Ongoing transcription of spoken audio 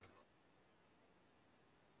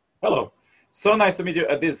Hello. So nice to meet you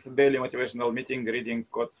at this daily motivational meeting, reading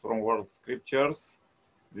quotes from world scriptures.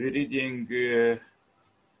 We're reading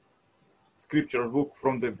scripture book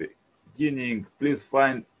from the beginning. Please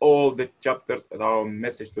find all the chapters at our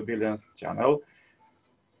Message to Billions channel.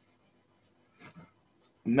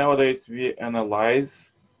 Nowadays, we analyze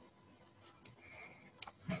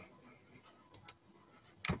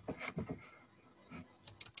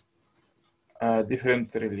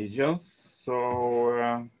different religions.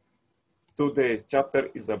 So today's chapter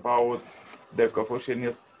is about the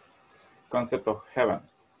Confucian concept of heaven.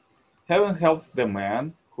 Heaven helps the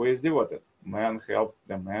man who is devoted. Man helps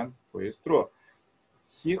the man who is true.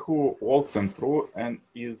 He who walks in truth and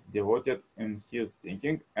is devoted in his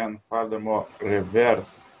thinking and furthermore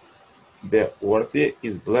reveres the worthy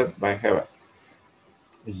is blessed by heaven.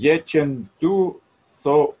 Yechen tu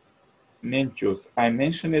so Mencius, I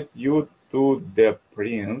mentioned you to the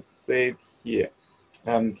prince, said he,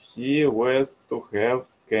 and he was to have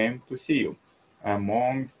came to see you.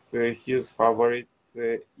 Amongst his favorites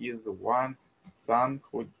is one son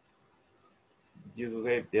who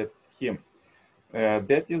deserted him.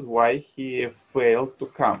 That is why he failed to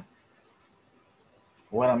come.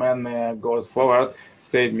 When a man goes forward,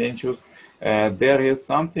 said Mencius, there is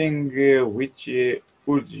something which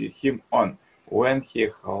urges him on. When he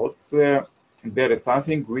halts, there is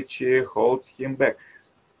something which holds him back.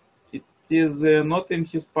 It is not in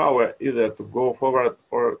his power either to go forward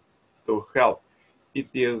or to help. It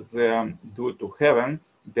is due to heaven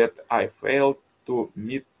that I failed to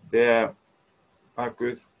meet the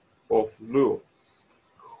accused of law.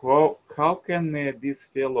 How can this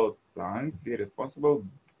fellow tongue be responsible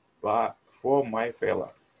for my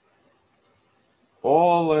failure?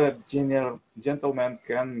 All gentlemen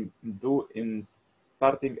can do in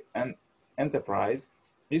starting an enterprise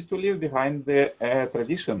is to leave behind the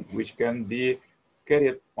tradition which can be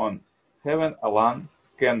carried on. Heaven alone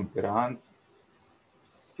can grant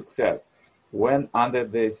success. When under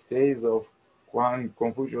the says of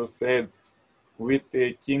Confucius said, with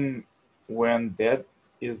the king when dead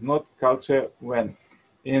is not culture when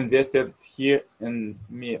invested here in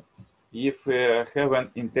me. If heaven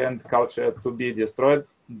intend culture to be destroyed,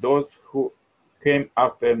 those who came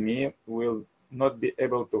after me will not be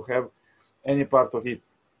able to have any part of it.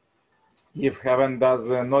 If heaven does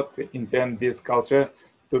not intend this culture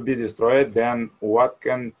to be destroyed, then what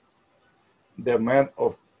can the man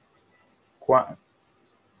of Quan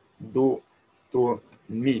do to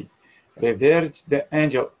me? Revenge the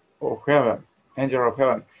angel of heaven,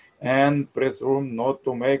 and presume not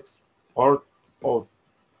to make sport of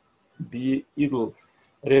be idle.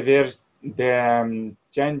 Reverse the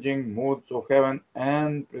changing moods of heaven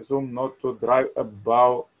and presume not to drive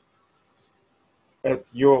about at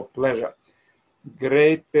your pleasure.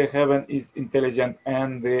 Great heaven is intelligent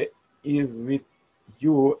and is with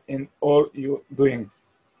you in all your goings.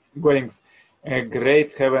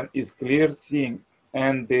 Great heaven is clear seeing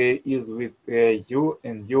and is with you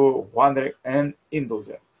in your wandering and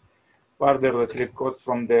indulgence. Further, let's read quotes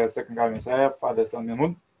from the second coming Messiah, Father Sun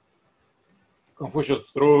Moon. Confucius,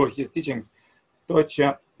 through his teachings,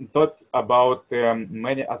 taught about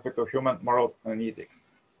many aspects of human morals and ethics.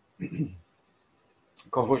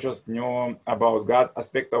 Confucius knew about God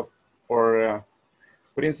aspect of or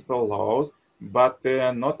principal laws, but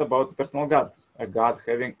not about personal God, a God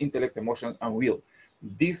having intellect, emotion, and will.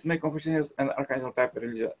 This makes Confucianism an archangel type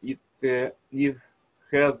religion. It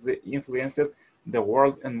has influenced the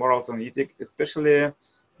world in morals and ethics, especially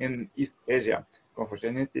in East Asia.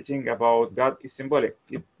 Confucianism teaching about God is symbolic.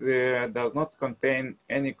 It does not contain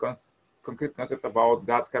any concrete concept about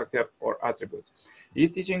God's character or attributes.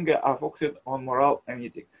 Its teaching are focused on moral and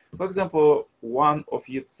ethics. For example, one of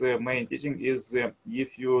its main teaching is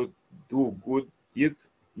if you do good deeds,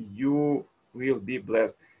 you will be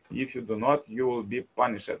blessed. If you do not, you will be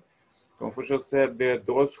punished. Confucius said that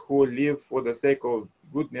those who live for the sake of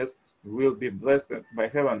goodness will be blessed by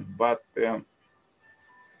heaven, but to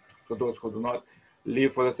those who do not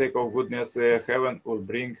live for the sake of goodness, heaven will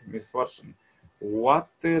bring misfortune. What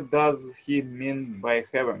does he mean by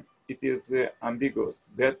heaven? It is ambiguous.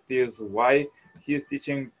 That is why his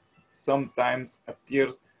teaching sometimes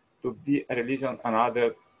appears to be a religion,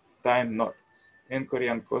 another time not. In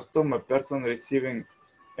Korean custom, a person receiving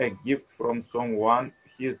a gift from someone,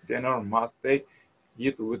 his senior must take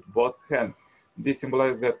it with both hands. This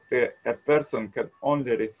symbolizes that a person can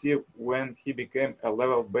only receive when he became a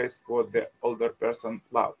level base for the older person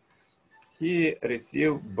love. He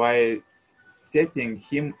received by setting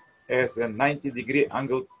him as a 90-degree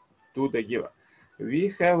angle to the giver.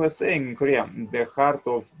 We have a saying in Korea, the heart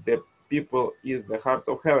of the people is the heart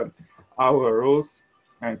of heaven. Our rules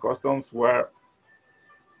and customs were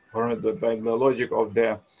formed by the logic of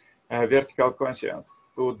the vertical conscience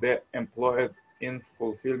to the employed in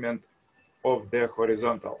fulfillment of the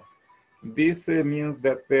horizontal. This means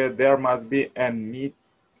that there must be a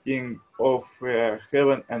meeting of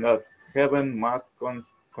heaven and earth. Heaven must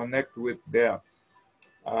connect with the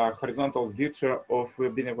horizontal virtue of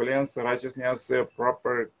benevolence, righteousness,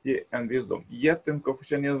 property, and wisdom. Yet in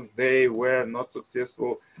Confucianism, they were not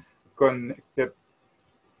successful connected.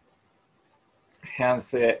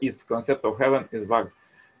 Hence, its concept of heaven is vague.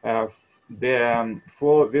 The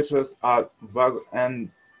four virtues are vague, and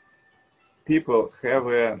people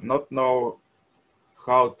have not know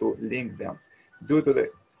how to link them. Due to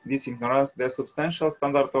this ignorance, the substantial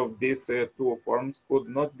standard of these two forms could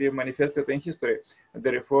not be manifested in history, and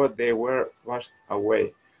therefore they were washed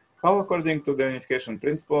away. How, according to the unification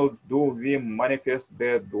principle, do we manifest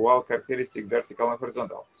the dual characteristic vertical and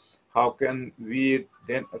horizontal? How can we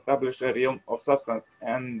then establish a realm of substance,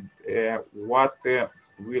 and what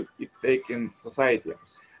will it take in society?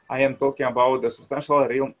 I am talking about the substantial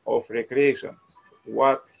realm of recreation.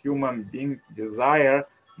 What human beings desire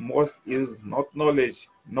most is not knowledge,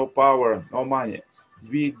 no power, no money.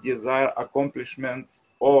 We desire accomplishments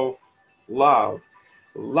of love.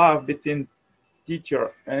 Love between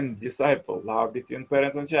teacher and disciple, love between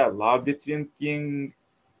parents and child, love between king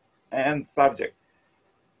and subject.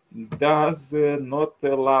 Does not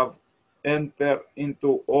love enter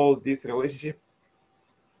into all these relationships?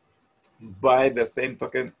 By the same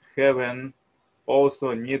token, heaven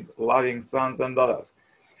also need loving sons and daughters.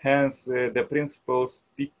 Hence, the principles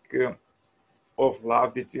speak of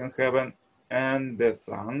love between heaven and the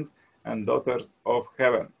sons and daughters of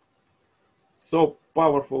heaven. So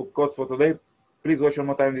powerful quotes for today. Please watch one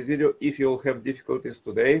more time this video if you'll have difficulties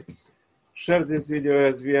today. Share this video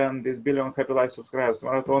as we end this billion Happy Life subscribers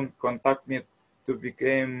marathon. Contact me to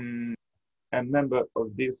become a member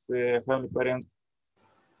of this Heavenly Parents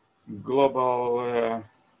global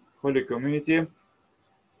holy community.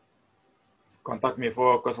 Contact me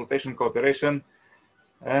for consultation, cooperation,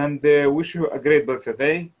 and wish you a great blessed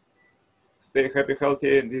day. Stay happy,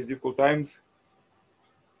 healthy in these difficult times.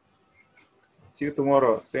 See you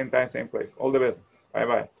tomorrow, same time, same place. All the best.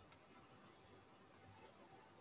 Bye-bye.